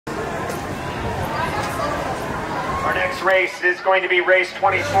next race is going to be race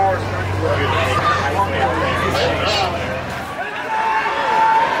 24.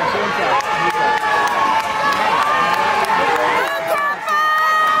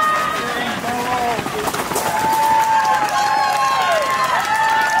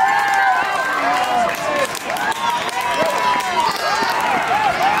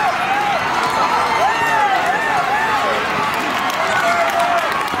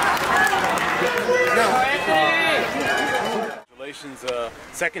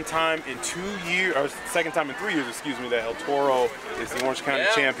 Second time in 3 years, excuse me, that El Toro is the Orange County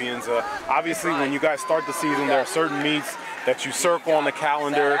champions. Obviously, when you guys start the season, there are certain meets that you circle on the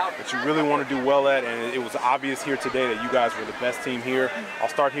calendar that you really want to do well at, and it was obvious here today that you guys were the best team here. I'll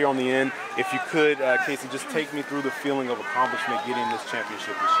start here on the end. If you could, Casey, just take me through the feeling of accomplishment getting this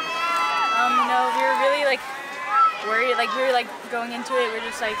championship this year. You know, we were really worried, we were going into it, we're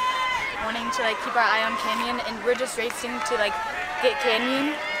just wanting to keep our eye on Canyon, and we're just racing to get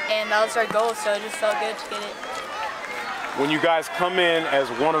Canyon, and that was our goal, so it just felt good to get it. When you guys come in as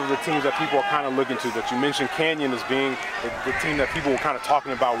one of the teams that people are kind of looking to, that you mentioned Canyon as being the team that people were kind of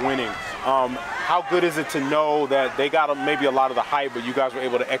talking about winning, how good is it to know that they got maybe a lot of the hype, but you guys were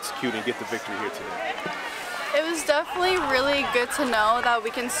able to execute and get the victory here today? It was definitely really good to know that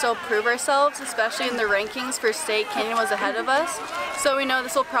we can still prove ourselves, especially in the rankings for state. Canyon was ahead of us, so we know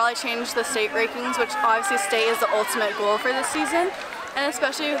this will probably change the state rankings, which obviously state is the ultimate goal for this season. And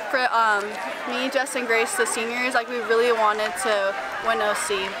especially for me, Jess, and Grace, the seniors, we really wanted to win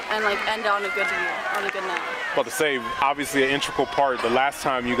OC and end on a good year, on a good note. About to say, obviously an integral part the last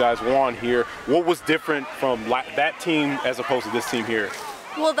time you guys won here. What was different from that team as opposed to this team here?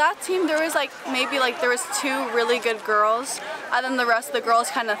 Well, that team, there was maybe there was 2 really good girls, and then the rest of the girls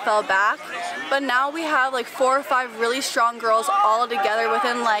kind of fell back. But now we have 4 or 5 really strong girls all together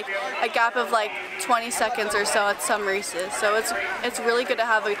within a gap of 20 seconds or so at some races. So it's really good to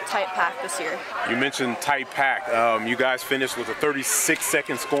have a tight pack this year. You mentioned tight pack. You guys finished with a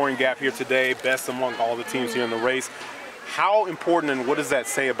 36-second scoring gap here today, best among all the teams here in the race. How important and what does that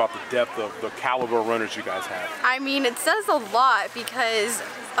say about the depth of the caliber of runners you guys have? I mean, it says a lot because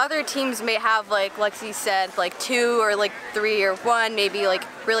other teams may have, like Lexi said, 2 or 3 or 1, maybe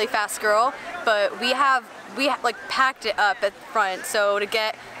really fast girl, but we have packed it up at front. So to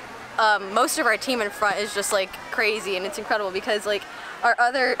get most of our team in front is just crazy, and it's incredible because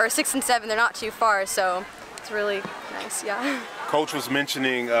our 6 and 7, they're not too far, so it's really nice, yeah. Coach was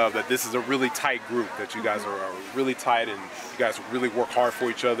mentioning that this is a really tight group, that you guys are really tight and you guys really work hard for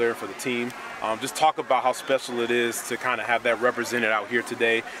each other, for the team. Just talk about how special it is to kind of have that represented out here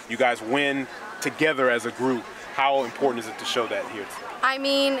today. You guys win together as a group. How important is it to show that here today? I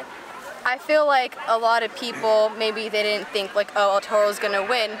mean, I feel like a lot of people, maybe they didn't think oh, El Toro's gonna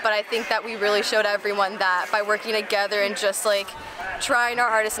win, but I think that we really showed everyone that by working together and just trying our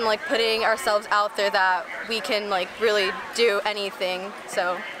hardest and putting ourselves out there that we can really do anything.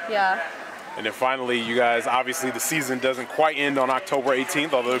 So yeah. And then finally, you guys, obviously the season doesn't quite end on October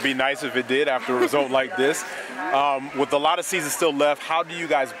 18th, although it'd be nice if it did after a result like this. With a lot of season still left, how do you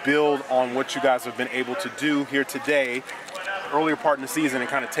guys build on what you guys have been able to do here today, earlier part in the season, and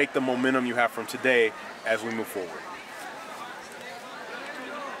kind of take the momentum you have from today as we move forward?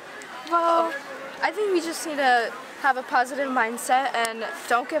 Well, I think we just need to have a positive mindset and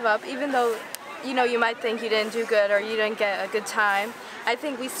don't give up, even though you might think you didn't do good or you didn't get a good time. I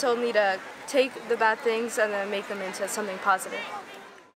think we still need to take the bad things and then make them into something positive.